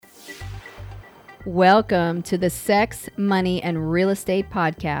Welcome to the Sex, Money, and Real Estate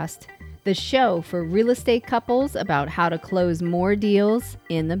Podcast, the show for real estate couples about how to close more deals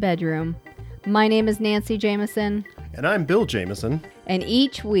in the bedroom. My name is Nancy Jameson. And I'm Bill Jameson. And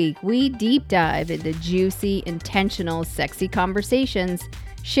each week we deep dive into juicy, intentional, sexy conversations,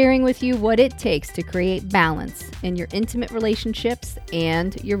 sharing with you what it takes to create balance in your intimate relationships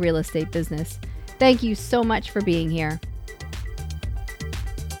and your real estate business. Thank you so much for being here.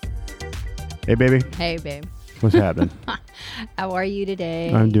 Hey, baby. Hey, babe. What's happening? How are you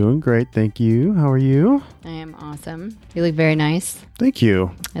today? I'm doing great. Thank you. How are you? I am awesome. You look very nice. Thank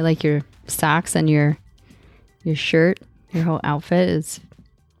you. I like your socks and your shirt. Your whole outfit is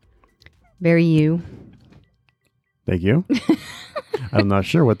very you. Thank you. I'm not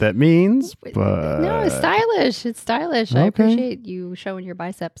sure what that means, but... No, it's stylish. It's stylish. Okay. I appreciate you showing your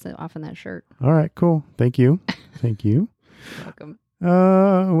biceps off in that shirt. All right, cool. Thank you. Thank you. You're welcome.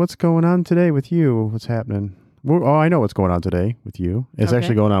 What's going on today with you? What's happening? Oh, I know what's going on today with you. It's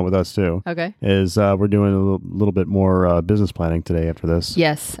actually going on with us too. Okay. We're doing a little bit more business planning today after this.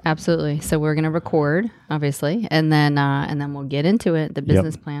 Yes, absolutely. So we're going to record, obviously, and then we'll get into it, the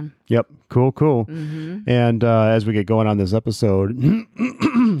business plan. Yep. Cool. Mm-hmm. And as we get going on this episode,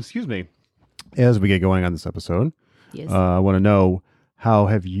 excuse me, as we get going on this episode, Yes. I want to know, how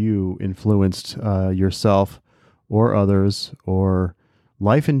have you influenced yourself or others or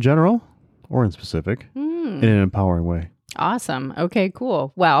life in general or in specific in an empowering way? Awesome. Okay,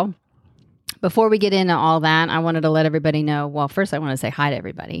 cool. Well, before we get into all that, I wanted to let everybody know. Well, first I want to say hi to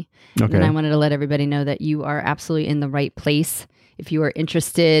everybody. Okay. And I wanted to let everybody know that you are absolutely in the right place. If you are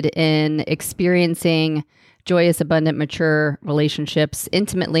interested in experiencing joyous, abundant, mature relationships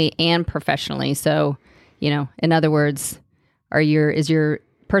intimately and professionally. So, in other words, is your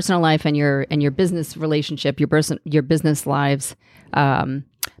personal life and your business relationship, your business lives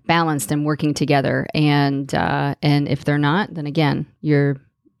balanced and working together, and if they're not, then again, you're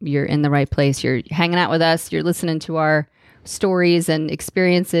in the right place. You're hanging out with us. You're listening to our stories and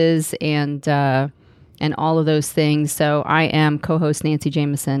experiences and all of those things. So I am co-host Nancy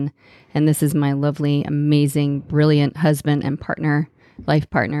Jameson, and this is my lovely, amazing, brilliant husband and life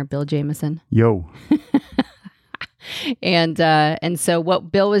partner, Bill Jameson. Yo. And so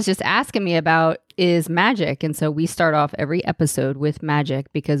what Bill was just asking me about is magic. And so we start off every episode with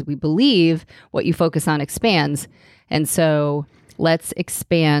magic because we believe what you focus on expands. And so let's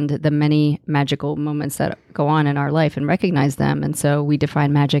expand the many magical moments that go on in our life and recognize them. And so we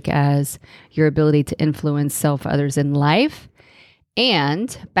define magic as your ability to influence self, others in life.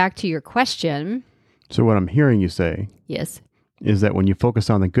 And back to your question. So what I'm hearing you say Yes. is that when you focus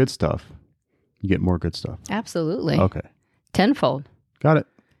on the good stuff, you get more good stuff. Absolutely. Okay. Tenfold. Got it.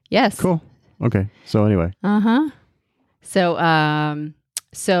 Yes. Cool. Okay. So anyway. Uh-huh. So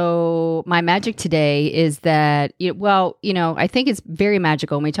my magic today is that, I think it's very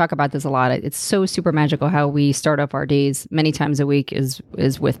magical, and we talk about this a lot. It's so super magical how we start off our days many times a week is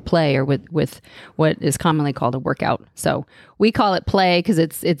with play or with what is commonly called a workout. So we call it play because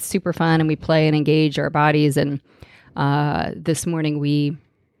it's super fun, and we play and engage our bodies. And this morning we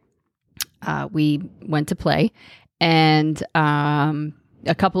went to play, and a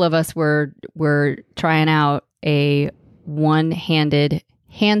couple of us were trying out a one-handed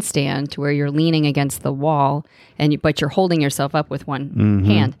handstand to where you're leaning against the wall, but you're holding yourself up with one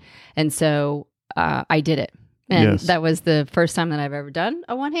hand. And so I did it. And that was the first time that I've ever done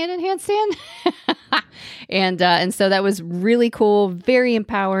a one-handed handstand. And so that was really cool, very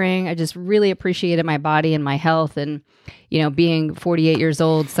empowering. I just really appreciated my body and my health. And, being 48 years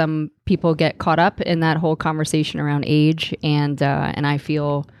old, some people get caught up in that whole conversation around age. And I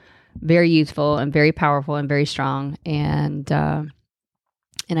feel very youthful and very powerful and very strong. And I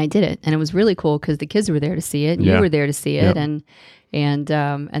did it. And it was really cool because the kids were there to see it. And you were there to see it. Yep. And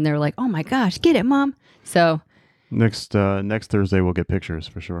they were like, "Oh my gosh, get it, Mom." So next Thursday we'll get pictures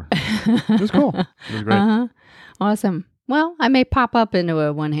for sure. It was cool. It was great. Uh-huh. Awesome. Well, I may pop up into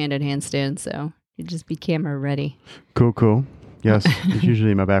a one-handed handstand, so you just be camera ready. Cool. Yes, it's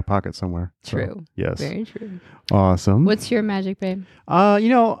usually in my back pocket somewhere. True. So, yes. Very true. Awesome. What's your magic, babe?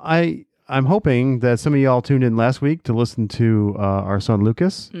 I'm hoping that some of y'all tuned in last week to listen to our son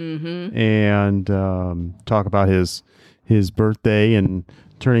Lucas and talk about his birthday and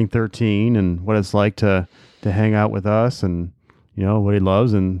turning 13 and what it's like to hang out with us, and what he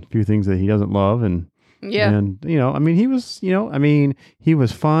loves and a few things that he doesn't love, and he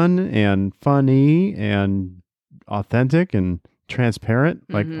was fun and funny and authentic and transparent,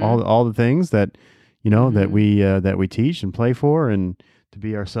 like all the things that that we teach and play for, and to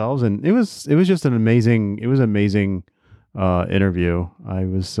be ourselves. And it was just an amazing interview. I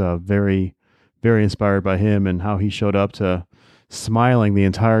was very, very inspired by him and how he showed up to smiling the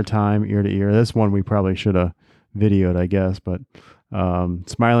entire time, ear to ear. This one we probably should have videoed, I guess, but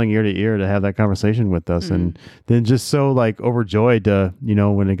smiling ear to ear to have that conversation with us, and then just so like overjoyed to,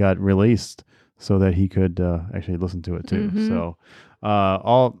 when it got released, so that he could actually listen to it too. So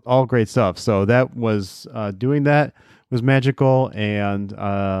all great stuff. So that was doing that was magical, and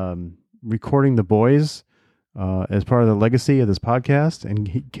recording the boys as part of the legacy of this podcast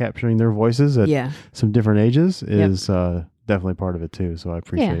and capturing their voices at some different ages is definitely part of it too. So I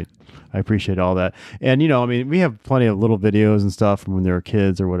appreciate all that. And, we have plenty of little videos and stuff from when they were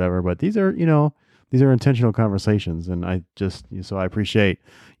kids or whatever, but these are intentional conversations. And so I appreciate,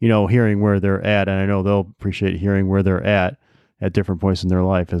 hearing where they're at. And I know they'll appreciate hearing where they're at different points in their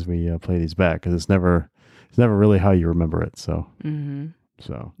life as we play these back. 'Cause it's never really how you remember it. So,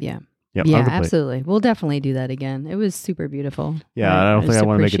 yeah. Yep, yeah, absolutely. We'll definitely do that again. It was super beautiful. Yeah, I don't think I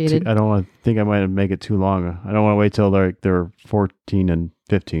want to make it. I don't think I might make it too long. I don't want to wait till they're 14 and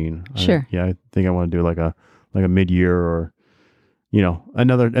 15. Sure. I think I want to do like a mid-year or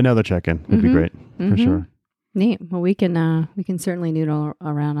another check-in would be great for sure. Neat. Well, we can certainly noodle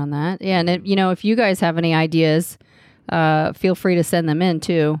around on that. Yeah, and if you guys have any ideas, feel free to send them in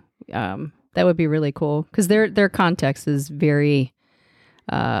too. That would be really cool because their context is very.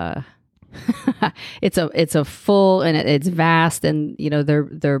 It's a full and it's vast, and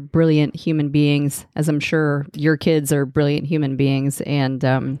they're brilliant human beings, as I'm sure your kids are brilliant human beings.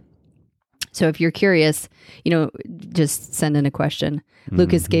 And so if you're curious, just send in a question.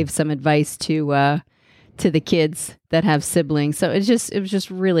 Lucas gave some advice to the kids that have siblings, so it was just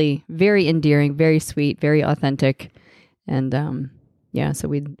really very endearing, very sweet, very authentic, and so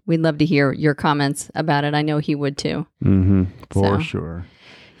we'd love to hear your comments about it. I know he would too. For sure.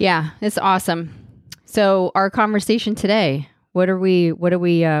 Yeah, it's awesome. So our conversation today,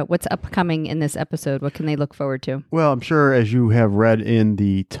 what's upcoming in this episode? What can they look forward to? Well, I'm sure as you have read in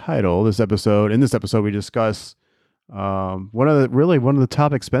the title, in this episode we discuss one of the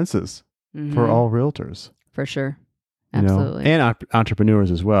top expenses for all realtors. For sure. Absolutely. And entrepreneurs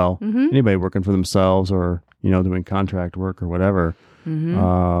as well. Anybody working for themselves or, doing contract work or whatever,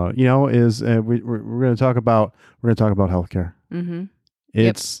 we're going to talk about healthcare.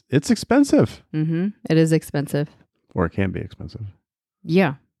 It's expensive. It is expensive. Or it can be expensive.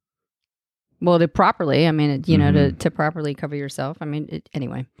 Yeah. Well, to properly, to properly cover yourself.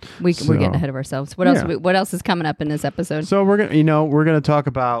 Anyway, we're getting ahead of ourselves. What else? What else is coming up in this episode? So we're gonna talk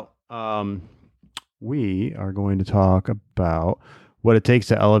about. We are going to talk about what it takes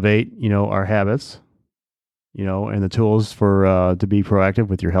to elevate, our habits, and the tools for to be proactive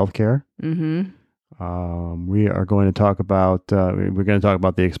with your healthcare. We are going to talk about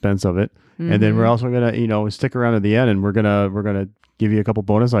the expense of it, and then we're also going to stick around at the end, and we're gonna give you a couple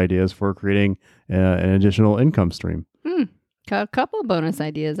bonus ideas for creating an additional income stream. A couple bonus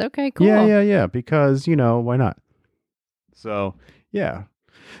ideas. Okay, cool. Yeah. Because why not? So yeah.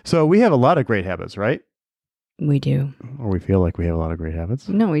 So we have a lot of great habits, right? We do. Or we feel like we have a lot of great habits.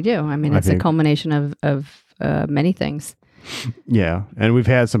 No, we do. It's a culmination of many things. Yeah, and we've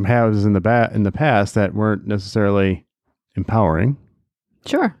had some habits in the past that weren't necessarily empowering.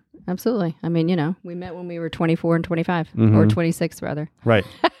 Sure, absolutely. We met when we were 24 and 25, or 26 rather. Right.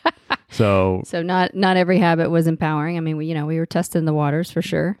 So not every habit was empowering. We were testing the waters for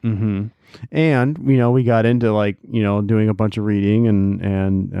sure. And we got into doing a bunch of reading and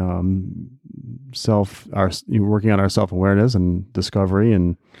working on our self-awareness and discovery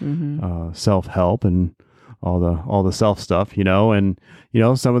and self-help and all the self stuff, and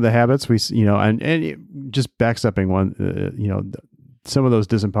some of the habits we and just backstepping one, some of those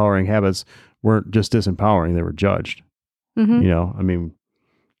disempowering habits weren't just disempowering; they were judged.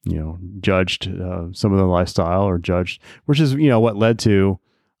 Judged some of the lifestyle or judged, which is what led to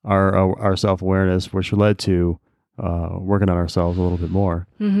our self-awareness, which led to working on ourselves a little bit more.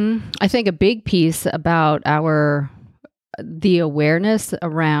 I think a big piece about the awareness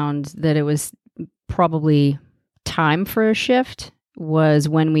around that it was probably time for a shift was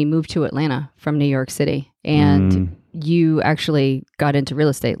when we moved to Atlanta from New York City, and you actually got into real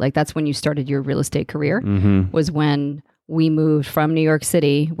estate. Like that's when you started your real estate career, was when we moved from New York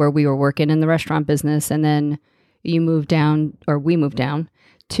City, where we were working in the restaurant business, and then we moved down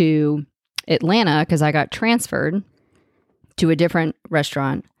to Atlanta because I got transferred to a different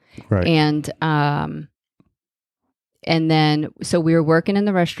restaurant. Right. And then, so we were working in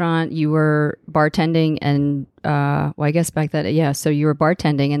the restaurant, you were bartending and, I guess back then, yeah. So you were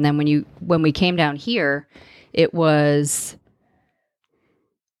bartending. And then when we came down here, it was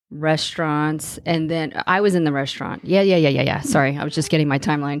restaurants. And then I was in the restaurant. Yeah. Sorry. I was just getting my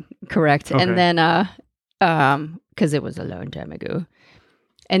timeline Correct. Okay. And then, because it was a long time ago.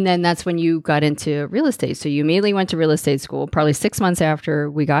 And then that's when you got into real estate. So you immediately went to real estate school, probably 6 months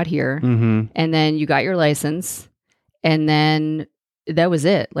after we got here. Mm-hmm. And then you got your license. And then that was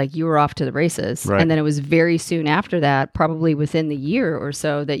it. Like you were off to the races. Right. And then it was very soon after that, probably within the year or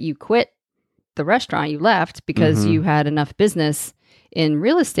so, that you quit the restaurant. You left because you had enough business in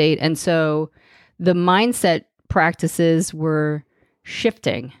real estate. And so the mindset practices were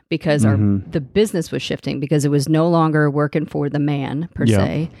shifting because the business was shifting because it was no longer working for the man per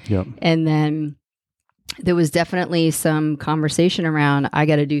se. Yep. And then there was definitely some conversation around, I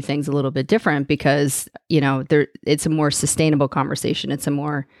got to do things a little bit different because, it's a more sustainable conversation. It's a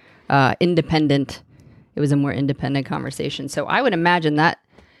more independent. It was a more independent conversation. So I would imagine that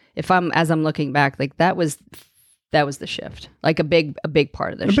as I'm looking back, like that was the shift, like a big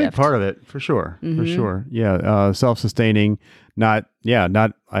part of the shift. A big part of it, for sure. For sure. Yeah. Self-sustaining, I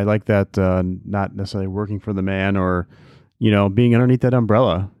like that, not necessarily working for the man or, being underneath that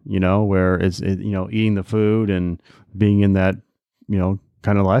umbrella, where it's eating the food and being in that,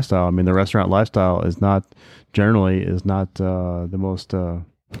 kind of lifestyle. I mean, the restaurant lifestyle is not the most, the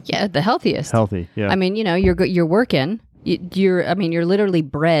healthiest. healthy. Yeah. I mean, you're working. You're literally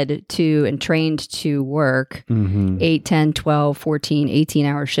bred to and trained to work 8, 10, 12, 14,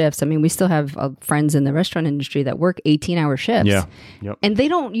 18-hour shifts. I mean, we still have friends in the restaurant industry that work 18-hour shifts. Yeah. Yep. And they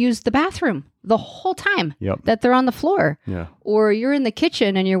don't use the bathroom the whole time Yep. that they're on the floor. Yeah. Or you're in the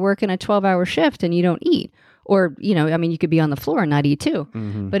kitchen and you're working a 12-hour shift and you don't eat. Or, you could be on the floor and not eat too.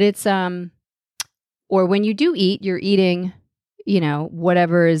 But it's, or when you do eat, you're eating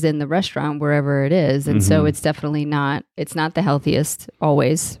whatever is in the restaurant, wherever it is. And so it's definitely it's not the healthiest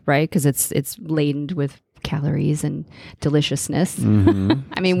always, right? Because it's laden with calories and deliciousness.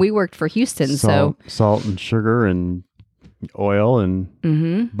 I mean, we worked for Houston, salt and sugar and oil and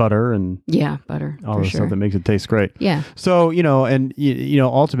butter and butter, all for the sure. stuff that makes it taste great. Yeah. So, and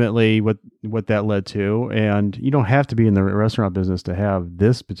ultimately what that led to, and you don't have to be in the restaurant business to have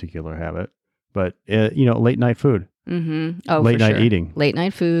this particular habit, but late night food. Oh, late for night sure. eating, late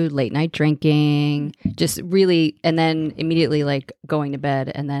night food, late night drinking, just really, and then immediately like going to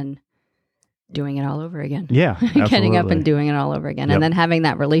bed and then doing it all over again. Yeah, getting up and doing it all over again, Yep. and then having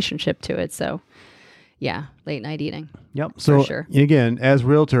that relationship to it. So, yeah, late night eating. Yep. So sure. Again, as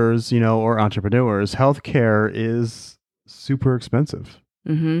realtors, or entrepreneurs, healthcare is super expensive.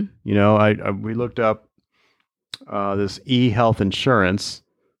 We looked up this eHealth Insurance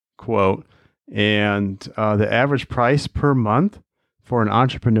quote. And the average price per month for an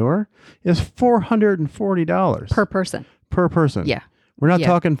entrepreneur is $440 per person. Per person. Yeah. We're not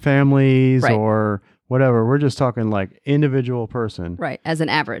talking families Right. or whatever. We're just talking like individual person. Right. As an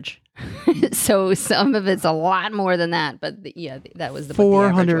average. So some of it's a lot more than that. But that was the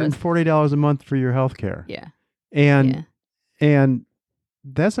 $440 a month for your health care. Yeah. And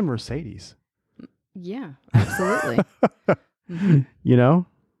that's a Mercedes. Yeah, absolutely.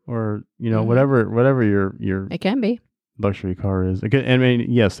 Or whatever your it can be luxury car is. I mean,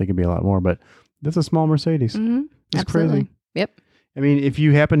 yes, they can be a lot more, but that's a small Mercedes. It's absolutely. crazy. Yep. I mean, if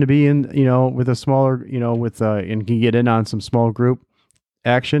you happen to be in, with a smaller, and can get in on some small group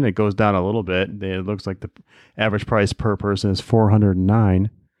action, it goes down a little bit. It looks like the average price per person is $409.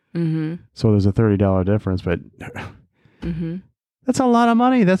 So there's a $30 difference, but that's a lot of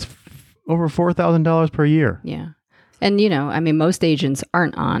money. That's over $4,000 per year. Yeah. And, most agents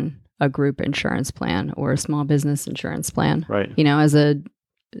aren't on a group insurance plan or a small business insurance plan. Right.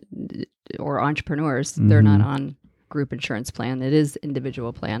 Or entrepreneurs, they're not on group insurance plan. It is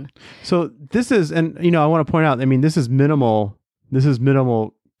individual plan. So this is, and, I want to point out, I mean, this is minimal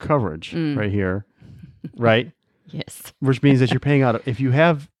coverage right here, right? Yes. Which means that you're paying out, if you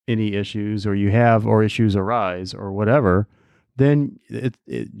have any issues or issues arise or whatever, then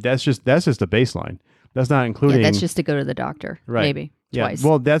that's just a baseline. That's not including. Yeah, that's just to go to the doctor, right. Maybe twice.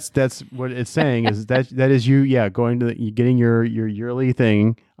 Well, that's what it's saying is that is you, going to getting your yearly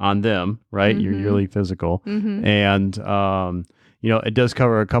thing on them, right? Your yearly physical, and it does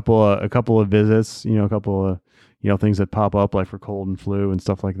cover a couple of visits, a couple of things that pop up like for cold and flu and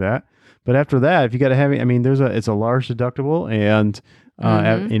stuff like that. But after that, if you got to have, I mean, it's a large deductible, and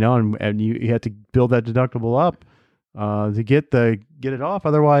and you have to build that deductible up to get it off.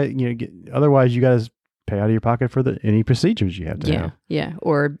 Otherwise, you got to pay out of your pocket for any procedures you have to have. Yeah.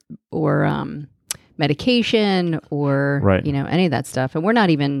 Or medication or, right. Any of that stuff. And we're not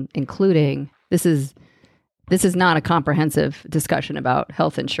even including, this is not a comprehensive discussion about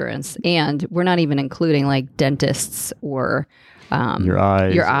health insurance. And we're not even including like dentists or your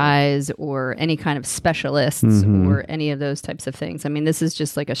eyes, or any kind of specialists Mm-hmm. or any of those types of things. I mean, this is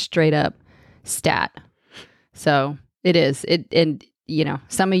just like a straight up stat. So it is. And you know,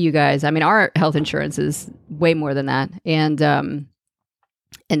 some of you guys, I mean, our health insurance is way more than that. And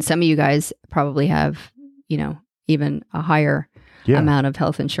some of you guys probably have, you know, even a higher amount of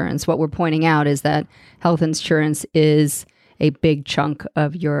health insurance. What we're pointing out is that health insurance is a big chunk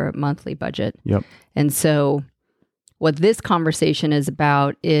of your monthly budget. Yep. And so what this conversation is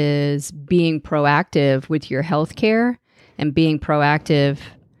about is being proactive with your health care and being proactive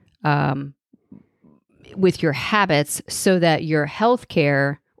with your habits so that your health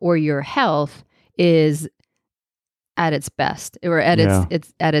care or your health is at its best or at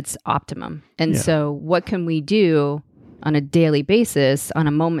its optimum. And so what can we do on a daily basis, on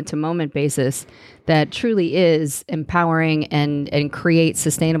a moment-to-moment basis, that truly is empowering and creates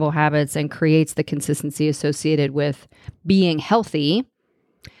sustainable habits and creates the consistency associated with being healthy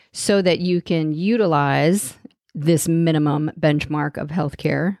so that you can utilize this minimum benchmark of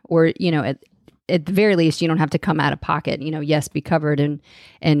healthcare, or, you know, at the very least, you don't have to come out of pocket. You know, yes, be covered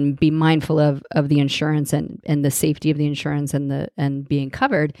and be mindful of the insurance and the safety of the insurance and being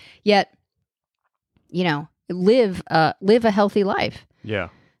covered. Yet, you know, live a healthy life. Yeah.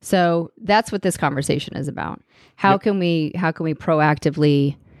 So that's what this conversation is about. How can we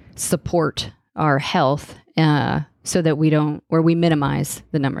proactively support our health so that we minimize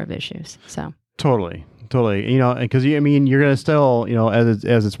the number of issues. So Totally. You know, because you're going to still, you know, as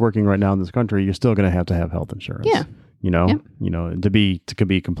it's working right now in this country, you're still going to have health insurance. Yeah. You know, to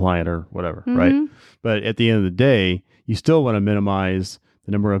be compliant or whatever, right? But at the end of the day, you still want to minimize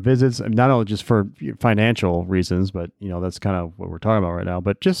the number of visits, not only just for financial reasons, but, you know, that's kind of what we're talking about right now,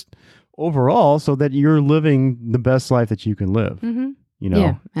 but just overall so that you're living the best life that you can live, you know?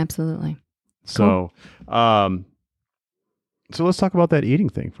 Yeah, absolutely. So, so let's talk about that eating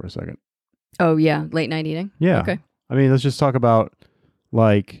thing for a second. Oh yeah. Late night eating. Yeah. Okay. I mean, let's just talk about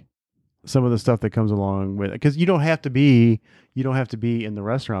like some of the stuff that comes along with it. Because you don't have to be in the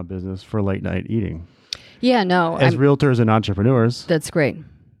restaurant business for late night eating. Yeah, no. As realtors and entrepreneurs. That's great.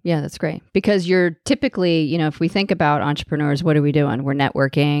 Yeah, that's great. Because you're typically, you know, if we think about entrepreneurs, what are we doing? We're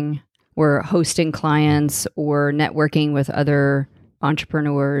networking, we're hosting clients, or networking with other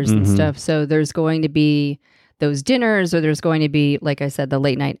entrepreneurs and stuff. So there's going to be those dinners, or there's going to be, like I said, the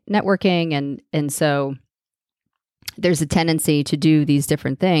late night networking. And so there's a tendency to do these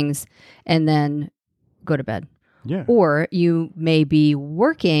different things and then go to bed. Yeah. Or you may be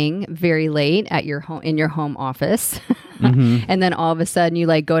working very late at your home, in your home office. And then all of a sudden you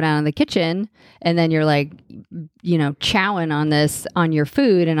like go down in the kitchen and then you're like, you know, chowing on your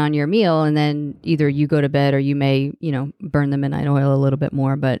food and on your meal. And then either you go to bed or you may, you know, burn the midnight oil a little bit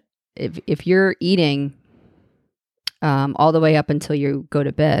more. But if you're eating all the way up until you go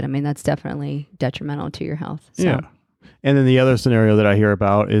to bed, I mean, that's definitely detrimental to your health. So. Yeah. And then the other scenario that I hear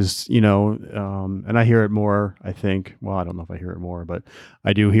about is, you know, and I hear it more, I think, well, I don't know if I hear it more, but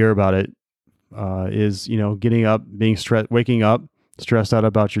I do hear about it, is, you know, getting up, waking up, stressed out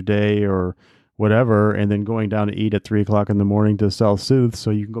about your day or whatever, and then going down to eat at 3:00 in the morning to self-soothe so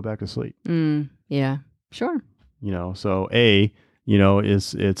you can go back to sleep. Yeah, sure. You know, so you know,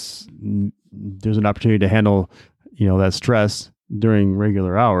 there's an opportunity to handle, you know, that stress during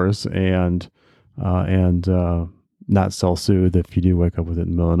regular hours and not self-soothe if you do wake up with it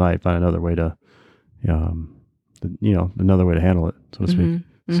in the middle of the night. Find another way to, another way to handle it, so to speak.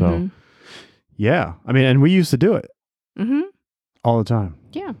 So, yeah, I mean, and we used to do it all the time.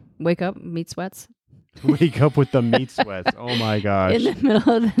 Yeah, wake up, meat sweats. Wake up with the meat sweats. Oh my gosh! In the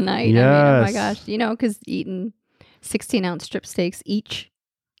middle of the night. Yes. I mean, oh my gosh! You know, because eating 16-ounce strip steaks each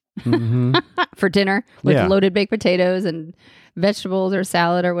for dinner with loaded baked potatoes and vegetables or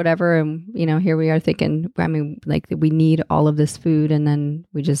salad or whatever, and you know, here we are thinking, I mean, like, we need all of this food and then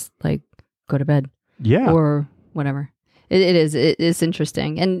we just like go to bed or whatever. It is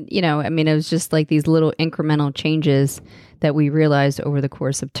interesting. And you know, I mean, it was just like these little incremental changes that we realized over the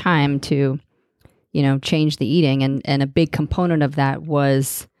course of time to, you know, change the eating, and a big component of that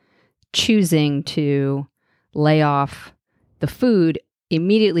was choosing to lay off the food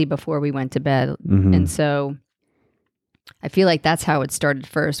immediately before we went to bed. And so I feel like that's how it started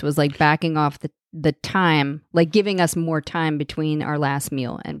first, was like backing off the time, like giving us more time between our last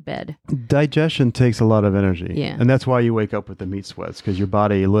meal and bed. Digestion takes a lot of energy. Yeah. And that's why you wake up with the meat sweats, because your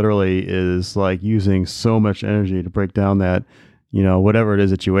body literally is like using so much energy to break down that, whatever it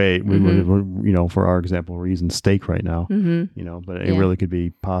is that you ate. We're, for our example, we're using steak right now. But it really could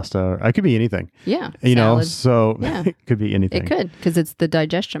be pasta. It could be anything. Yeah. So it could be anything. It could, because it's the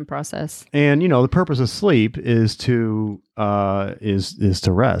digestion process. And the purpose of sleep is to rest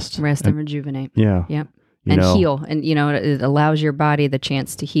And rejuvenate. Yeah. Yep. And heal. And it allows your body the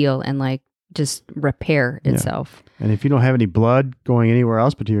chance to heal and like just repair itself. And if you don't have any blood going anywhere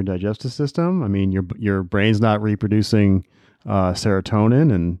else but to your digestive system, I mean, your brain's not reproducing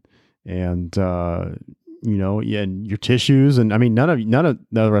serotonin and your tissues, and I mean, none of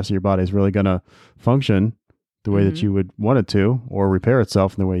the rest of your body is really going to function the way that you would want it to, or repair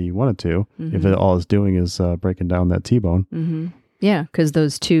itself in the way you want it to, if all it's doing is breaking down that T-bone. Yeah, because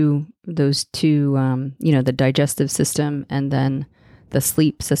those two, the digestive system and then the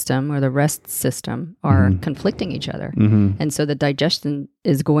sleep system or the rest system are conflicting each other. And so the digestion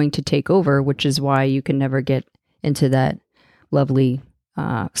is going to take over, which is why you can never get into that lovely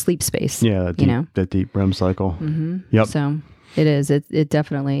sleep space. Yeah, that deep REM cycle. Yep. So it is. It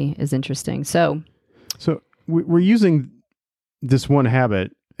definitely is interesting. So we're using this one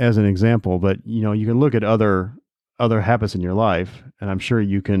habit as an example, but you can look at other habits in your life, and I'm sure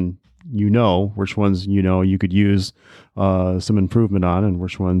you can which ones you could use some improvement on, and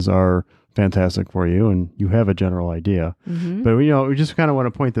which ones are fantastic for you, and you have a general idea. But we just kind of want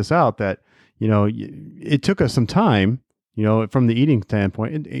to point this out that it took us some time, from the eating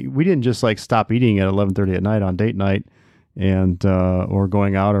standpoint. We didn't just like stop eating at 11:30 at night on date night, and or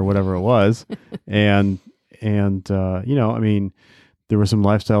going out or whatever it was, and I mean, there were some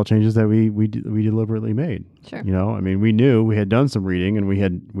lifestyle changes that we deliberately made. Sure. I mean, we knew we had done some reading, and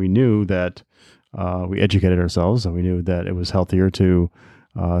we knew that we educated ourselves, and we knew that it was healthier to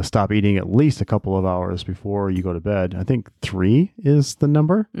stop eating at least a couple of hours before you go to bed. I think 3 is the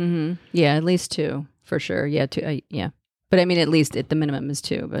number. Yeah, at least 2 for sure. Yeah, 2. Yeah, but I mean, at least the minimum is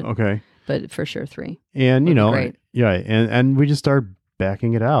 2. But okay. But for sure 3. And and we just started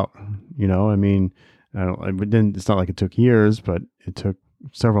backing it out. I mean, it's not like it took years, but it took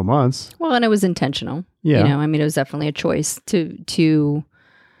several months. Well, and it was intentional. Yeah. I mean, it was definitely a choice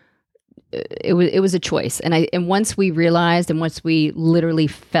it was a choice. And once we realized, and once we literally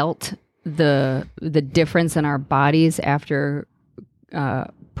felt the difference in our bodies after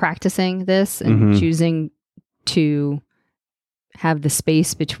practicing this and choosing to have the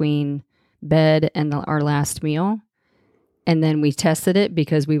space between bed and our last meal, and then we tested it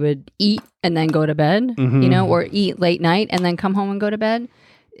because we would eat and then go to bed, or eat late night and then come home and go to bed.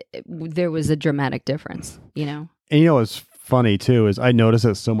 There was a dramatic difference, And what's funny too is I notice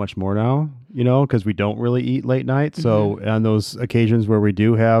it so much more now, because we don't really eat late night. So on those occasions where we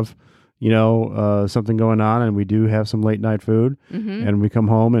do have, something going on and we do have some late night food, and we come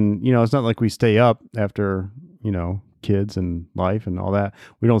home and, it's not like we stay up after, kids and life and all that.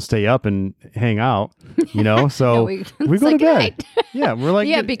 We don't stay up and hang out, so no, we go to bed. Yeah, we're like,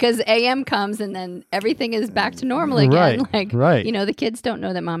 yeah, because AM comes and then everything is back to normal again. Right. The kids don't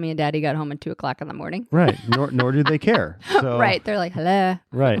know that mommy and daddy got home at 2:00 in the morning. Right. Nor do they care. So, right. They're like, hello.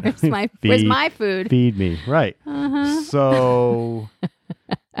 Right. Where's my food? Feed me. Right. So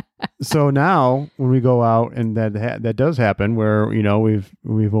now when we go out and that does happen where,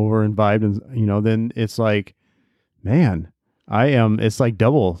 we've over imbibed and, then it's like, man, it's like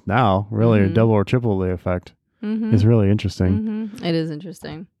double now, really, double or triple the effect. It's really interesting. It is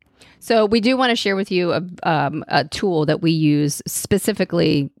interesting. So we do want to share with you a tool that we use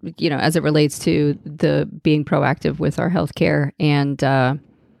specifically, as it relates to the being proactive with our healthcare, and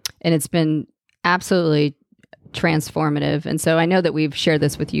it's been absolutely transformative. And so I know that we've shared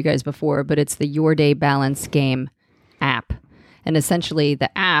this with you guys before, but it's the Your Day Balance Game app, and essentially the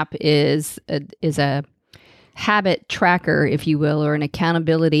app is a habit tracker, if you will, or an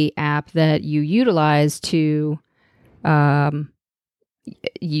accountability app that you utilize to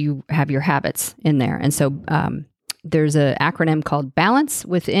you have your habits in there. And so there's an acronym called BALANCE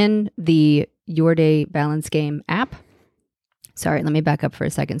within the Your Day Balance Game app. Sorry, let me back up for a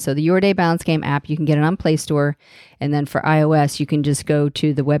second. So the Your Day Balance Game app, you can get it on Play Store. And then for iOS, you can just go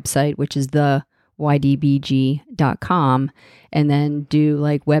to the website, which is the ydbg.com, and then do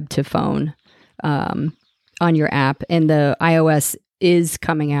like web to phone on your app. And the iOS is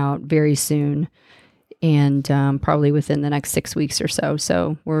coming out very soon, and probably within the next 6 weeks or so.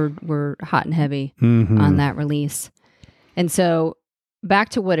 So we're hot and heavy on that release. And so back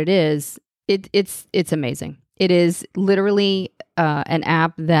to what it is, it's amazing. It is literally an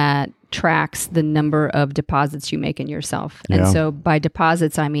app that tracks the number of deposits you make in yourself. And so by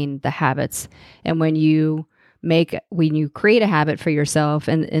deposits, I mean the habits. And when you create a habit for yourself,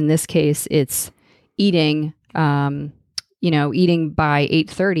 and in this case, it's eating eating by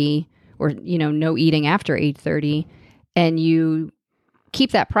 8:30 or, no eating after 8:30, and you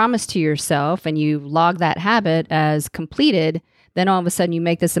keep that promise to yourself and you log that habit as completed, then all of a sudden you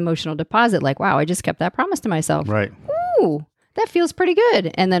make this emotional deposit like, wow, I just kept that promise to myself. Right. Ooh, that feels pretty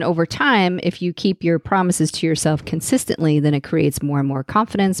good. And then over time, if you keep your promises to yourself consistently, then it creates more and more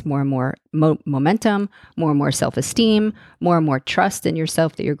confidence, more and more momentum, more and more self-esteem, more and more trust in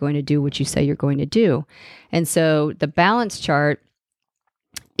yourself that you're going to do what you say you're going to do. And so the balance chart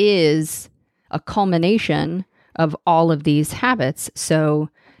is a culmination of all of these habits. So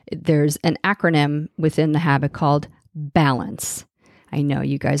there's an acronym within the habit called BALANCE. I know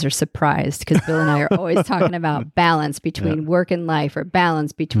you guys are surprised because Bill and I are always talking about balance between work and life, or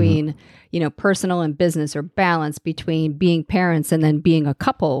balance between, personal and business, or balance between being parents and then being a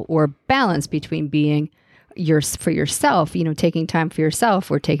couple, or balance between being for yourself, taking time for yourself,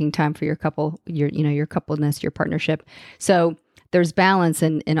 or taking time for your couple, your coupleness, your partnership. So there's balance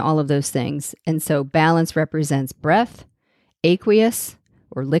in all of those things. And so balance represents breath, aqueous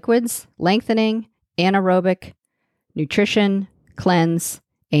or liquids, lengthening, anaerobic, nutrition, cleanse,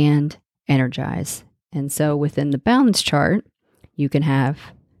 and energize. And so within the balance chart, you can have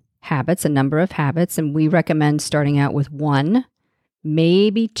habits, a number of habits, and we recommend starting out with 1,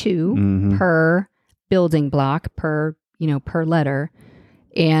 maybe 2 per building block, per letter,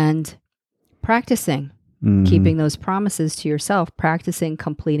 and practicing. Keeping those promises to yourself, practicing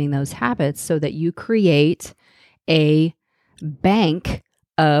completing those habits so that you create a bank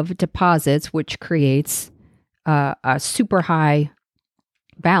of deposits, which creates a super high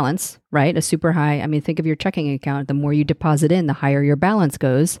balance, right? A super high, think of your checking account. The more you deposit in, the higher your balance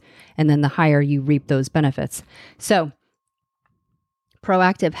goes, and then the higher you reap those benefits. So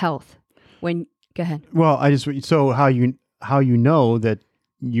proactive health. Go ahead. Well, so how you know that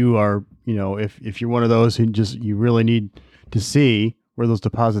you are, if you're one of those who you really need to see where those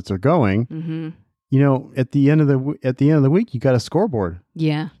deposits are going, at the end of the week, you got a scoreboard.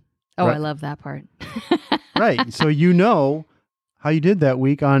 Yeah. Oh, right. I love that part. Right. So how you did that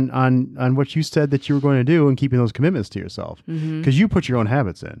week on what you said that you were going to do and keeping those commitments to yourself, because you put your own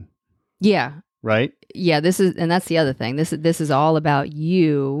habits in. Yeah. Right. Yeah. And that's the other thing. This is all about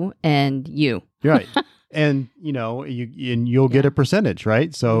you and you. Right. And, you'll get a percentage,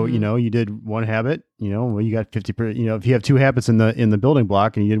 right? So, you did one habit, you got 50%, if you have 2 habits in the building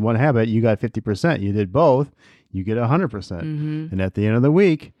block and you did one habit, you got 50%. You did both, you get 100%. And at the end of the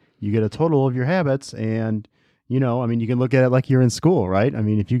week, you get a total of your habits. And, you can look at it like you're in school, right?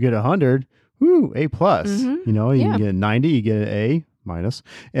 If you get 100, A plus, you can get 90, you get an A minus,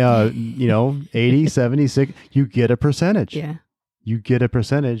 80, 76, you get a percentage. Yeah. You get a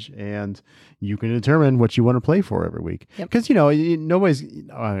percentage, and you can determine what you want to play for every week. Because, nobody's,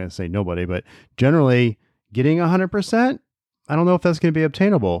 I'm going to say nobody, but generally getting 100%, I don't know if that's going to be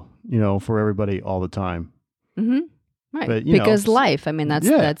obtainable, for everybody all the time. Right. But, because life,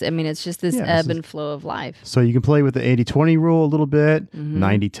 it's just this ebb and flow of life. So you can play with the 80-20 rule a little bit,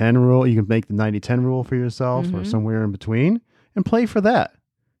 90-10 rule. You can make the 90-10 rule for yourself or somewhere in between and play for that.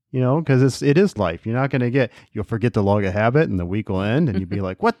 Because it is life. You're not going to you'll forget to log a habit and the week will end and you'll be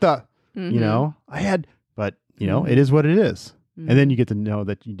like, what the, but it is what it is. And then you get to know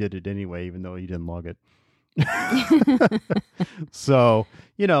that you did it anyway, even though you didn't log it. So,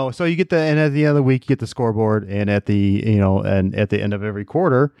 so you get and at the end of the week, you get the scoreboard, and at the, and at the end of every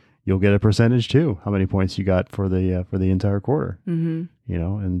quarter, you'll get a percentage too. How many points you got for the entire quarter, and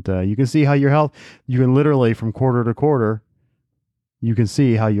you can see how your health, you can literally from quarter to quarter, you can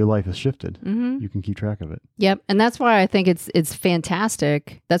see how your life has shifted. You can keep track of it. Yep. And that's why I think it's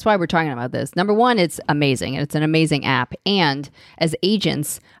fantastic. That's why we're talking about this. Number one, it's amazing. And it's an amazing app. And as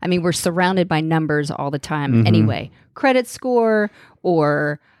agents, we're surrounded by numbers all the time anyway. Credit score,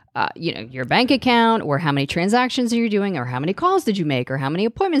 or your bank account, or how many transactions are you doing, or how many calls did you make, or how many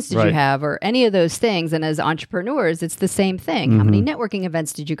appointments did you have, or any of those things. And as entrepreneurs, it's the same thing. How many networking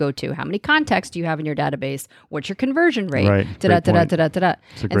events did you go to? How many contacts do you have in your database? What's your conversion rate? Right.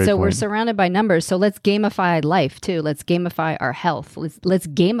 And so we're surrounded by numbers. So let's gamify life too. Let's gamify our health. Let's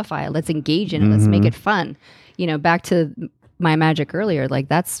gamify it. Let's engage in it. Let's make it fun. Back to my magic earlier, like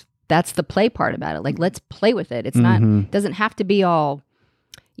that's the play part about it. Like, let's play with it. It's not, doesn't have to be all,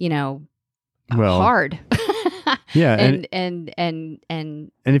 hard. Yeah. And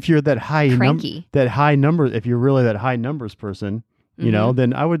if you're that high number, if you're really that high numbers person,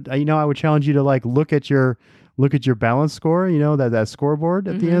 then I would challenge you to look at your balance score, that scoreboard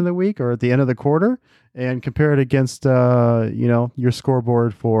at the end of the week or at the end of the quarter, and compare it against, your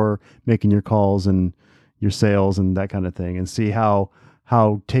scoreboard for making your calls and your sales and that kind of thing, and see how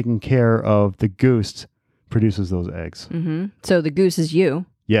taking care of the goose produces those eggs. So the goose is you.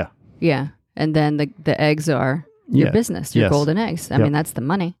 Yeah. Yeah. And then the eggs are your Yeah. business, your Yes. golden eggs. I Yep. mean, that's the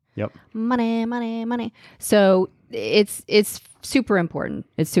money. Yep. Money, money, money. So it's super important.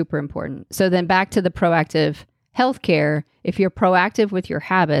 It's super important. So then back to the proactive healthcare. If you're proactive with your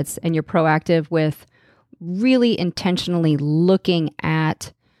habits and you're proactive with really intentionally looking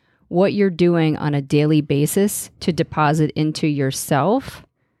at what you're doing on a daily basis to deposit into yourself,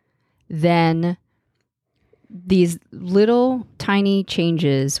 then these little tiny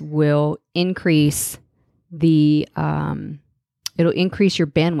changes will increase it'll increase your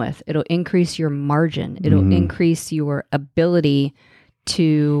bandwidth. It'll increase your margin. It'll increase your ability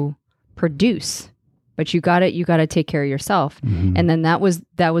to produce. But you got to take care of yourself. And then that was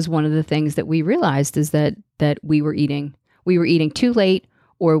one of the things that we realized is that we were eating too late,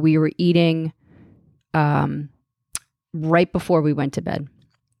 or we were eating right before we went to bed.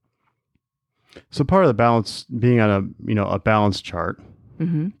 So part of the balance, being on a balance chart,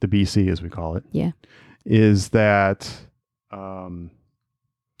 the BC as we call it, is that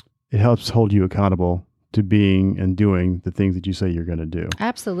it helps hold you accountable to being and doing the things that you say you're going to do.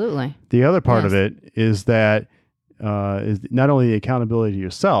 Absolutely. The other part of it is that is not only the accountability to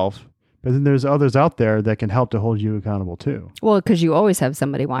yourself, but then there's others out there that can help to hold you accountable too. Well, because you always have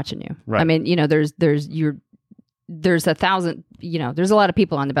somebody watching you. Right. I mean, there's 1,000, there's a lot of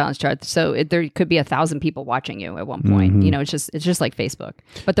people on the balance chart. So there could be 1,000 people watching you at one point. It's just like Facebook,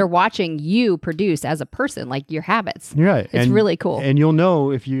 but they're watching you produce as a person, like your habits. You're right. It's really cool. And you'll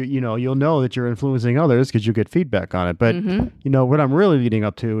know if you'll know that you're influencing others because you get feedback on it. But, what I'm really leading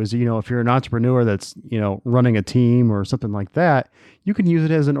up to is, if you're an entrepreneur that's, running a team or something like that, you can use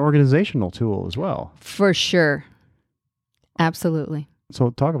it as an organizational tool as well. For sure. Absolutely.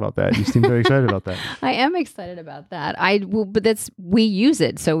 So talk about that. You seem very excited about that. I am excited about that. But we use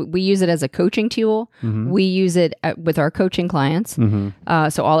it. So we use it as a coaching tool. We use it with our coaching clients.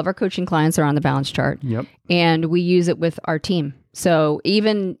 So all of our coaching clients are on the balance chart. Yep. And we use it with our team. So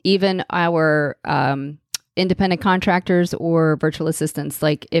even our independent contractors or virtual assistants,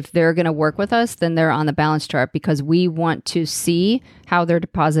 like if they're going to work with us, then they're on the balance chart because we want to see how they're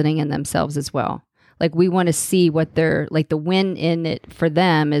depositing in themselves as well. Like we want to see what they're like. The win in it for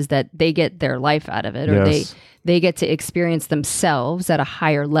them is that they get their life out of it, or they get to experience themselves at a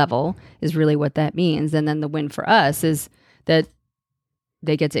higher level is really what that means. And then the win for us is that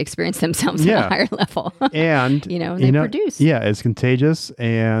they get to experience themselves at a higher level. And they produce. Yeah, it's contagious.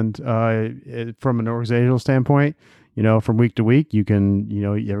 And from an organizational standpoint, from week to week, you can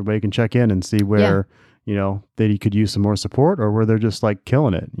everybody can check in and see where. They could use some more support, or where they're just like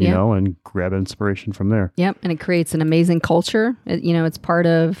killing it, and grab inspiration from there. Yep. And it creates an amazing culture. It's part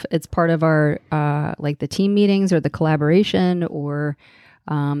of our, like the team meetings or the collaboration or,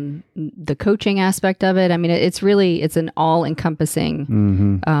 the coaching aspect of it. I mean, it's an all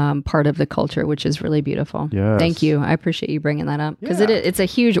encompassing, part of the culture, which is really beautiful. Yes. Thank you. I appreciate you bringing that up because it's a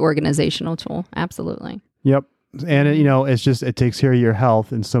huge organizational tool. Absolutely. Yep. And it's just, it takes care of your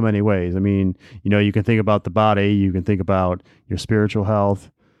health in so many ways. I mean, you can think about the body, you can think about your spiritual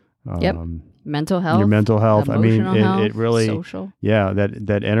health, mental health, your mental health. I mean, it really, social.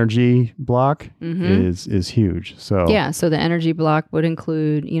 That energy block is huge. So so the energy block would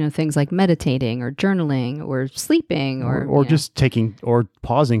include, things like meditating or journaling or sleeping or just taking or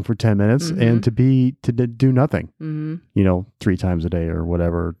pausing for 10 minutes and to do nothing, 3 times a day or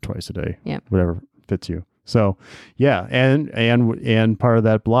whatever, twice a day, whatever fits you. So, and part of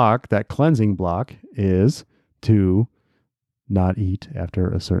that block, that cleansing block, is to not eat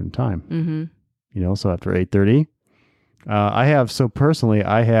after a certain time. So after 8:30, I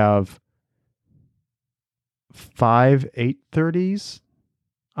have 5 8:30s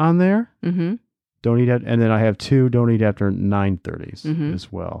on there. Don't eat at, and then I have 2 don't eat after 9:30s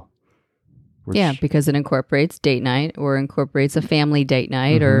as well. Because it incorporates date night or incorporates a family date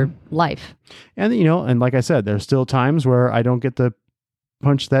night or life. And, and like I said, there's still times where I don't get to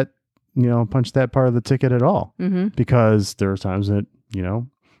punch that part of the ticket at all because there are times that,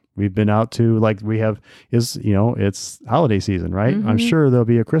 we've been out to, like we have it's holiday season, right? I'm sure there'll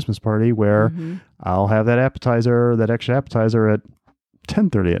be a Christmas party where I'll have that extra appetizer at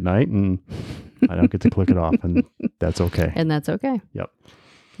 10:30 at night and I don't get to click it off, and that's okay. And that's okay. Yep.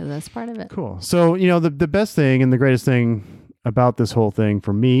 That's part of it. Cool. So, the best thing and the greatest thing about this whole thing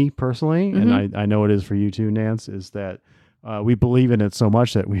for me personally, and I know it is for you too, Nance, is that we believe in it so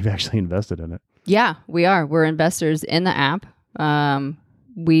much that we've actually invested in it. Yeah, we are. We're investors in the app.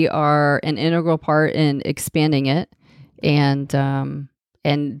 We are an integral part in expanding it. And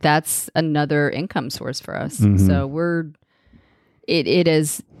that's another income source for us. So it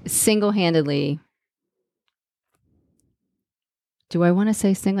is single-handedly Do I want to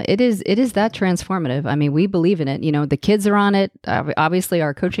say single? It is that transformative. I mean, we believe in it. You know, the kids are on it. Obviously,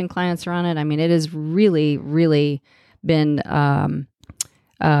 our coaching clients are on it. I mean, it has really, really been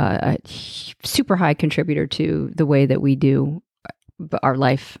a super high contributor to the way that we do our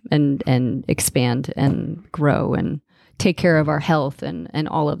life and expand and grow and take care of our health and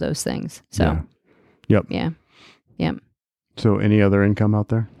all of those things. So, Yep. Yeah. So any other income out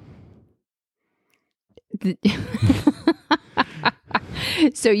there?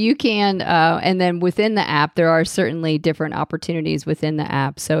 So you can, and then within the app, there are certainly different opportunities within the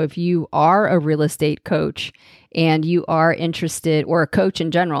app. So if you are a real estate coach and you are interested, or a coach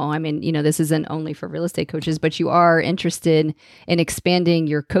in general, I mean, you know, this isn't only for real estate coaches, but you are interested in expanding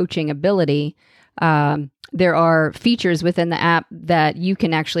your coaching ability, there are features within the app that you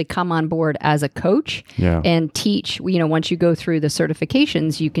can actually come on board as a coach and teach. You know, once you go through the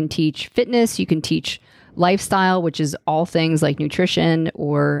certifications, you can teach fitness, you can teach lifestyle, which is all things like nutrition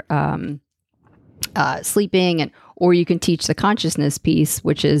or sleeping, or you can teach the consciousness piece,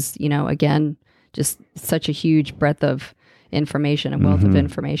 which is, you know, again, just such a huge breadth of information and wealth of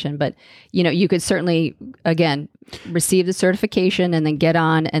information. But, you know, you could certainly, again, receive the certification and then get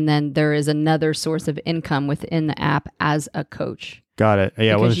on, and then there is another source of income within the app as a coach. Got it.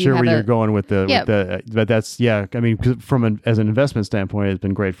 Yeah, I wasn't sure where you're going with the, but that's, I mean, as an investment standpoint, it's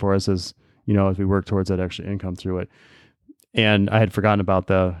been great for us as, you know, as we work towards that extra income through it. And I had forgotten about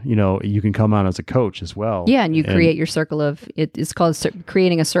you know, you can come on as a coach as well. Yeah, and you create your circle of, it's called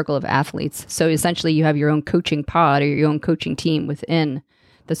creating a circle of athletes. So essentially you have your own coaching pod or your own coaching team within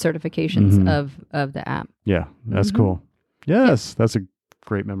the certifications of the app. Yeah, that's cool. Yes, that's a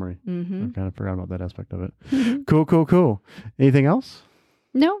great memory. I kind of forgot about that aspect of it. Cool. Anything else?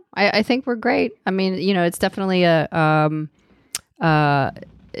 No, I think we're great. I mean, you know, it's definitely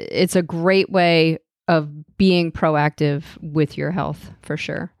it's a great way of being proactive with your health, for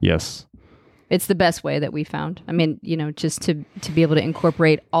sure. Yes. It's the best way that we found. I mean, you know, just to be able to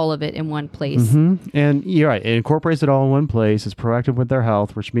incorporate all of it in one place. And you're right. It incorporates it all in one place. It's proactive with their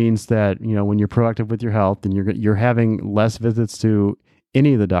health, which means that, you know, when you're proactive with your health, then you're having less visits to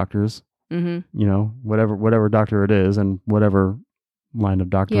any of the doctors, you know, whatever doctor it is and whatever line of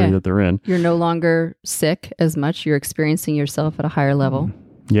doctoring that they're in. You're no longer sick as much. You're experiencing yourself at a higher level.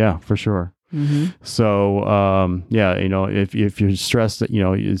 Yeah, for sure. So, you know, if you're stressed, you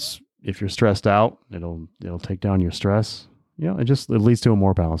know, if you're stressed out, it'll take down your stress. You know, it leads to a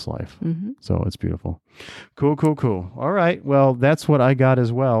more balanced life. So it's beautiful. Cool. All right. Well, that's what I got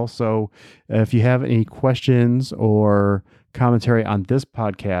as well. So if you have any questions or commentary on this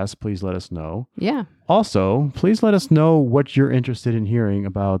podcast, please let us know. Yeah. Also, please let us know what you're interested in hearing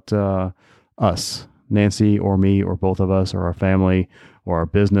about us, Nancy or me or both of us or our family or our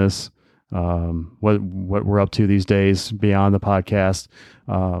business, what we're up to these days beyond the podcast.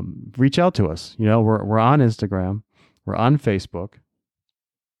 Reach out to us. You know, we're on Instagram, we're on Facebook.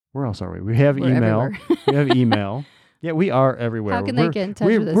 Where else are we? We have email. We have email. Yeah, we are everywhere. How can they get in touch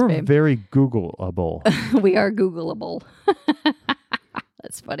with us, We're babe? very Googleable. We are Googleable.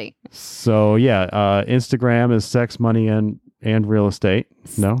 That's funny. So yeah, Instagram is Sex, Money, and Real Estate.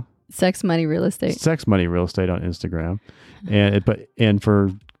 No? Sex, Money, Real Estate. Sex, Money, Real Estate on Instagram. And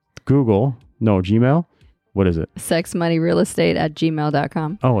for Google, Gmail, what is it?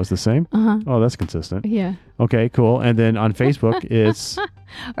 sexmoneyrealestate@gmail.com. Oh, it's the same? Oh, that's consistent. Yeah. Okay, cool. And then on Facebook, it's...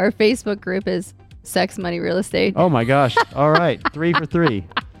 Our Facebook group is Sex, Money, Real Estate. Oh my gosh. All right. 3 for 3.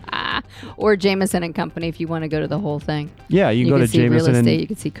 Or Jameson and Company if you want to go to the whole thing. Yeah, you can go to see Jameson real estate, you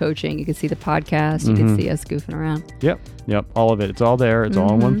can see coaching, you can see the podcast, you can see us goofing around. Yep. All of it. It's all there. It's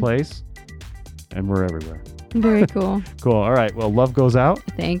all in one place. And we're everywhere. Very cool. Cool. All right. Well, love goes out.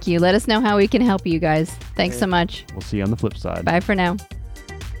 Thank you. Let us know how we can help you guys. Thanks so much. We'll see you on the flip side. Bye for now.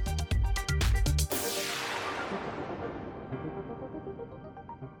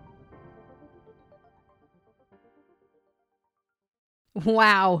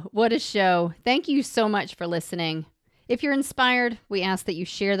 Wow, what a show. Thank you so much for listening. If you're inspired, we ask that you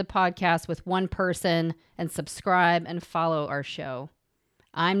share the podcast with one person and subscribe and follow our show.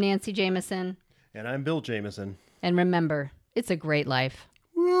 I'm Nancy Jameson. And I'm Bill Jameson. And remember, it's a great life.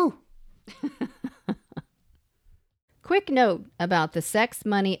 Woo! Quick note about the Sex,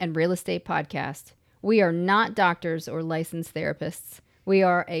 Money, and Real Estate podcast. We are not doctors or licensed therapists. We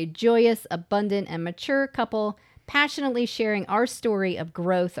are a joyous, abundant, and mature couple passionately sharing our story of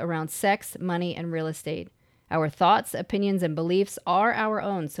growth around sex, money, and real estate. Our thoughts, opinions, and beliefs are our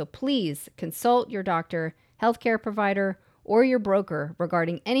own, so please consult your doctor, healthcare provider, or your broker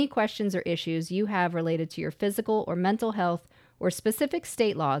regarding any questions or issues you have related to your physical or mental health or specific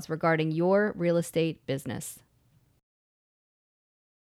state laws regarding your real estate business.